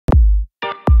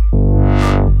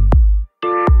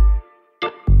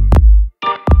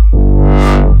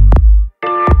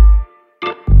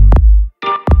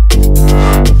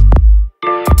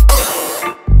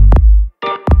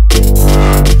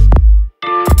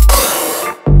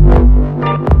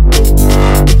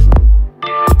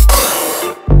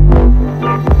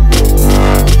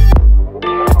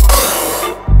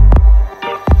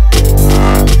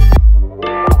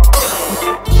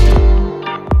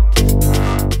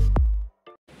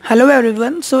Hello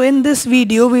everyone. So in this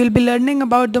video we will be learning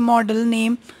about the model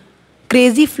named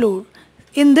Crazy Floor.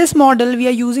 In this model we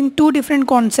are using two different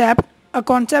concepts, a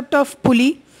concept of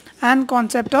pulley and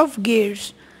concept of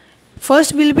gears.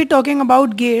 First we will be talking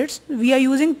about gears. We are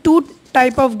using two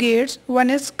type of gears. One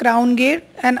is crown gear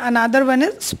and another one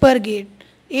is spur gear,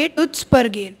 8-tooth spur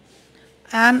gear.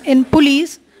 And in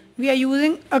pulleys we are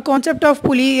using a concept of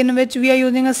pulley in which we are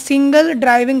using a single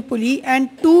driving pulley and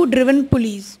two driven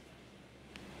pulleys.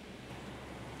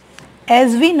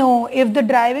 As we know, if the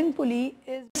driving pulley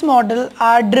is this model,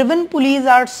 our driven pulleys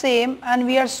are same and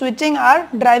we are switching our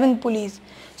driving pulleys.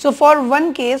 So for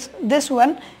one case, this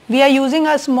one, we are using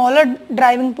a smaller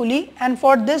driving pulley, and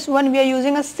for this one we are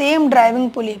using a same driving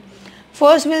pulley.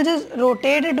 First we'll just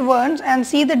rotate it once and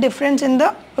see the difference in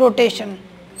the rotation.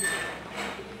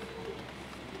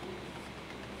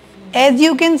 As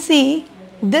you can see,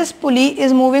 this pulley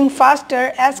is moving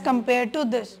faster as compared to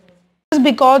this. This is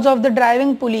because of the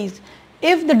driving pulleys.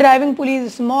 If the driving pulley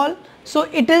is small, so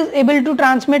it is able to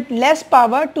transmit less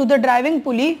power to the driving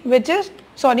pulley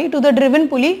to the driven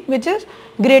pulley which is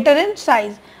greater in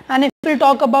size. And if we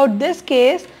talk about this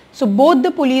case, so both the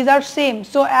pulleys are same.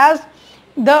 So as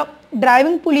the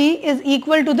driving pulley is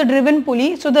equal to the driven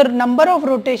pulley, so the number of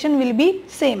rotation will be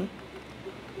same.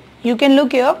 You can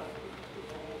look here.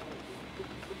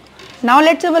 Now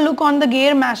let's have a look on the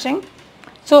gear mashing.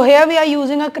 So here we are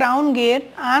using a crown gear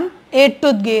and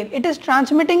 8-tooth gear. It is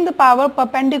transmitting the power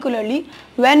perpendicularly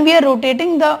when we are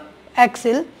rotating the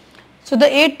axle. So the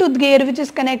 8-tooth gear which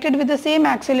is connected with the same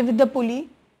axle with the pulley.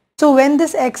 So when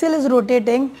this axle is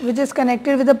rotating, which is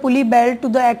connected with the pulley belt to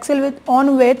the axle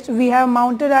on which we have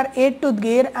mounted our 8-tooth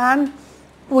gear and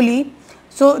pulley.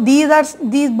 So these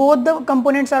both the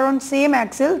components are on same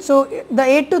axle. So the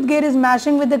 8-tooth gear is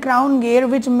mashing with the crown gear,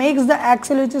 which makes the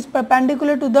axle which is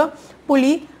perpendicular to the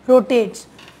pulley rotates.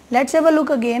 Let's have a look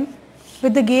again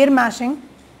with the gear mashing.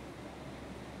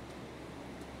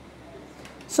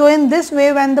 So in this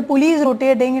way, when the pulley is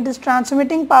rotating, it is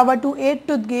transmitting power to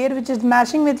 8-tooth gear which is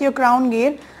mashing with your crown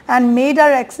gear and made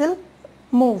our axle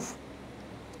move.